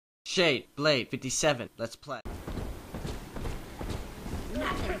Shade, Blade, 57. Let's play.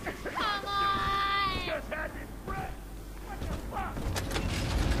 Come on! Just had this breath. What the fuck?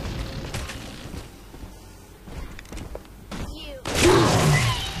 You.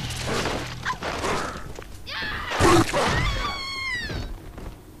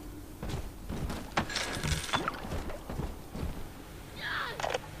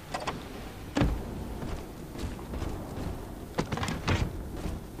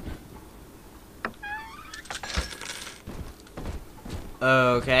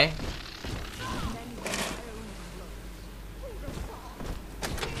 Okay.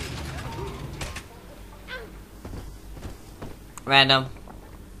 Random.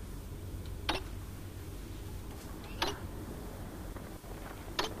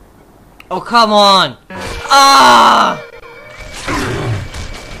 Oh, come on! Ah!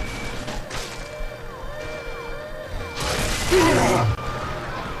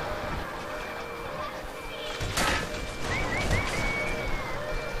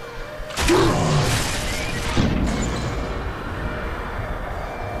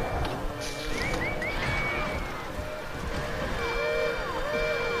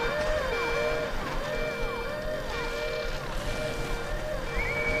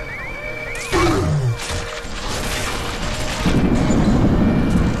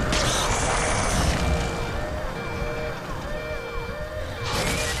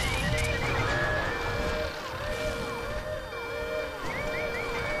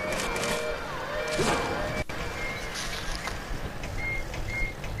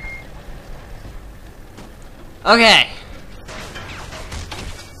 Okay.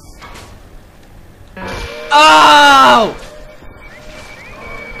 Oh!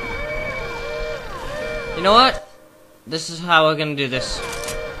 You know what? This is how we're gonna do this.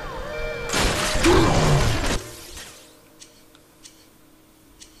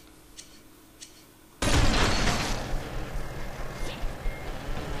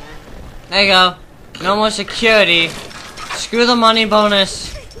 There you go. No more security. Screw the money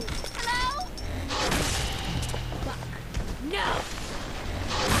bonus. No!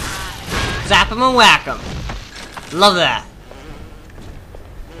 Zap him and whack him. Love that.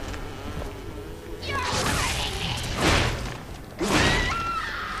 You're hurting me!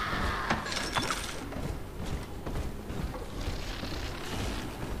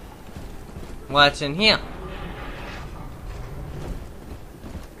 What's in here?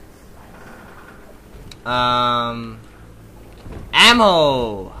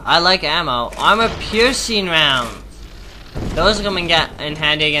 Ammo! I like ammo. Armor piercing rounds. Those are coming in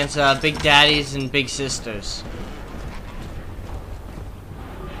handy against big daddies and big sisters.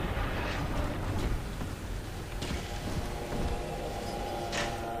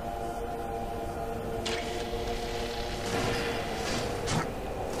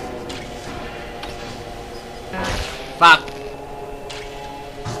 Fuck.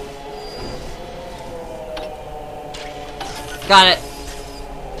 Got it.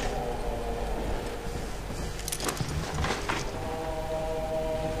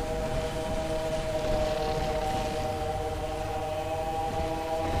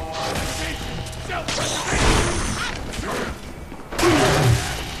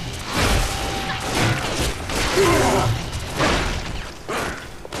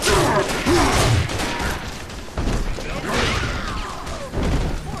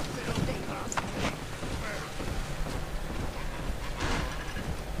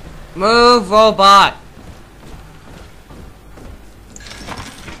 Move, robot!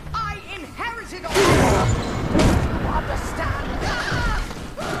 I inherited all understand?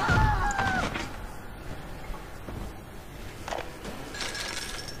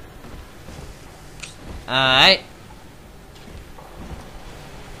 Alright.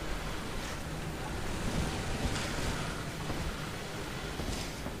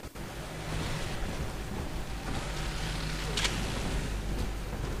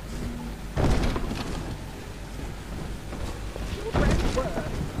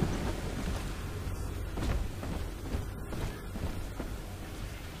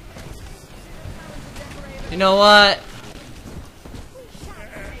 You know what?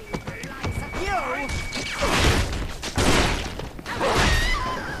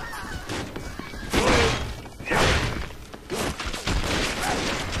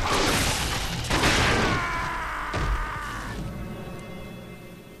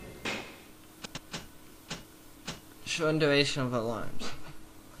 Short duration of alarms.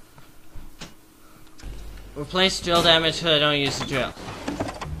 Replace drill damage so I don't use the drill.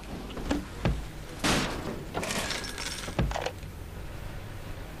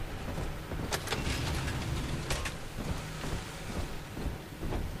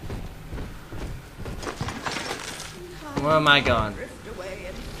 Where am I going? Drift away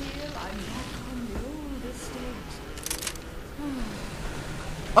and feel I'm back on the old estate.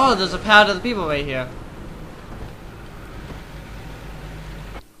 Oh, there's a pad of the people right here.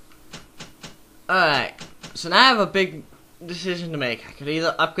 Alright, so now I have a big decision to make. I could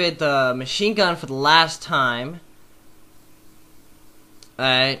either upgrade the machine gun for the last time.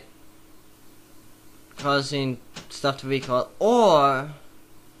 Alright. Causing stuff to recoil. Or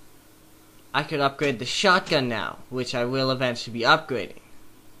I could upgrade the shotgun now, which I will eventually be upgrading.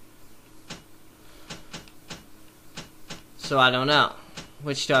 So I don't know.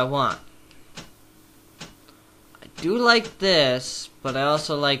 Which do I want? I do like this, but I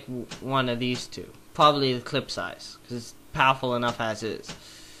also like one of these two. Probably the clip size, because it's powerful enough as is.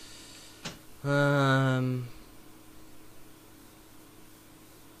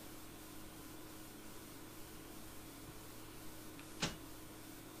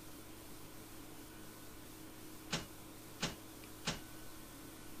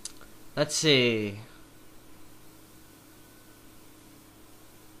 Let's see.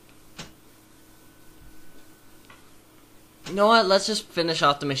 You know what? Let's just finish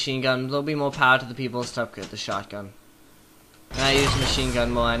off the machine gun. There'll be more power to the people to upgrade the shotgun. And I use machine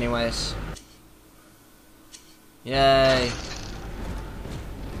gun more anyways. Yay.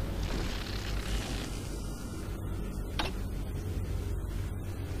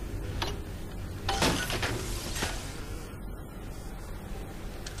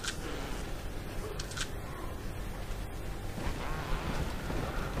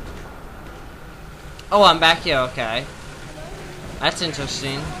 Oh, I'm back here, okay. That's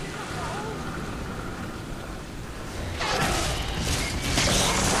interesting.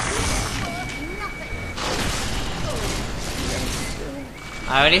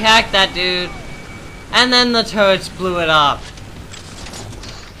 I already hacked that dude. And then the turrets blew it up.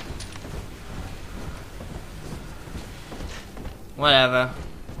 Whatever.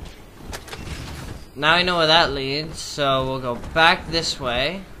 Now I know where that leads, so we'll go back this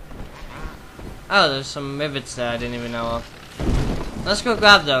way. Oh, there's some rivets there I didn't even know of. Let's go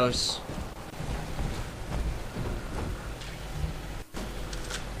grab those.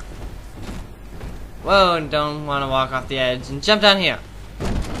 Whoa, and don't want to walk off the edge. And jump down here.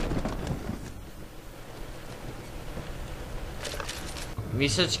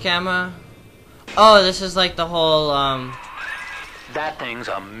 Research camera. Oh, this is like the whole, That thing's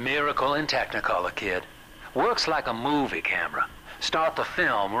a miracle in Technicolor, kid. Works like a movie camera. Start the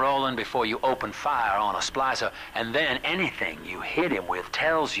film rolling before you open fire on a splicer, and then anything you hit him with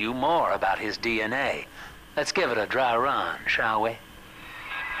tells you more about his DNA. Let's give it a dry run, shall we?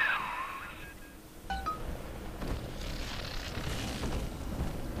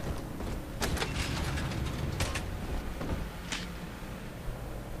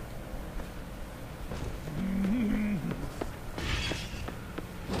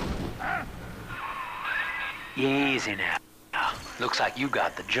 Easy now. Looks like you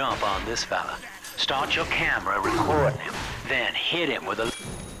got the jump on this fella. Start your camera recording him, then hit him with a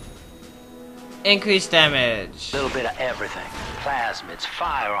increased damage. little bit of everything. Plasmids,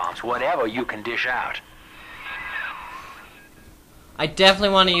 firearms, whatever you can dish out. I definitely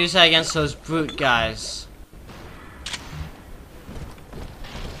want to use that against those brute guys.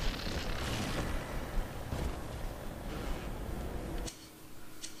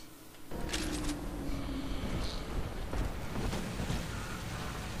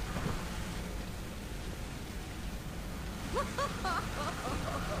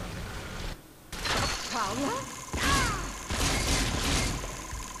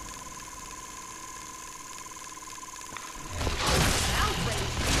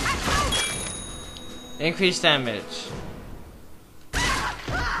 Increased damage.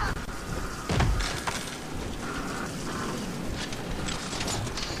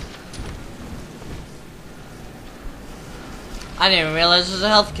 I didn't even realize there's a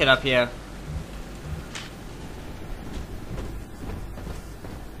health kit up here.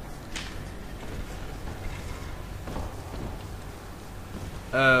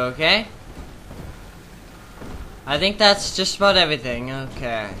 Okay. I think that's just about everything.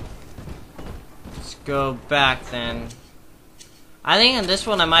 Okay. Let's go back then. I think in this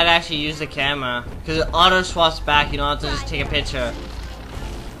one I might actually use the camera, because it auto swaps back, you don't have to just take a picture.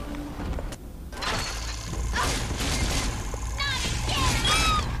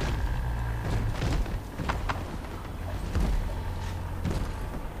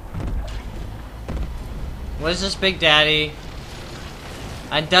 What is this Big Daddy?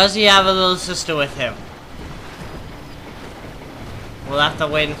 And does he have a little sister with him? We'll have to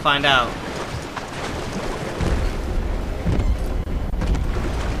wait and find out.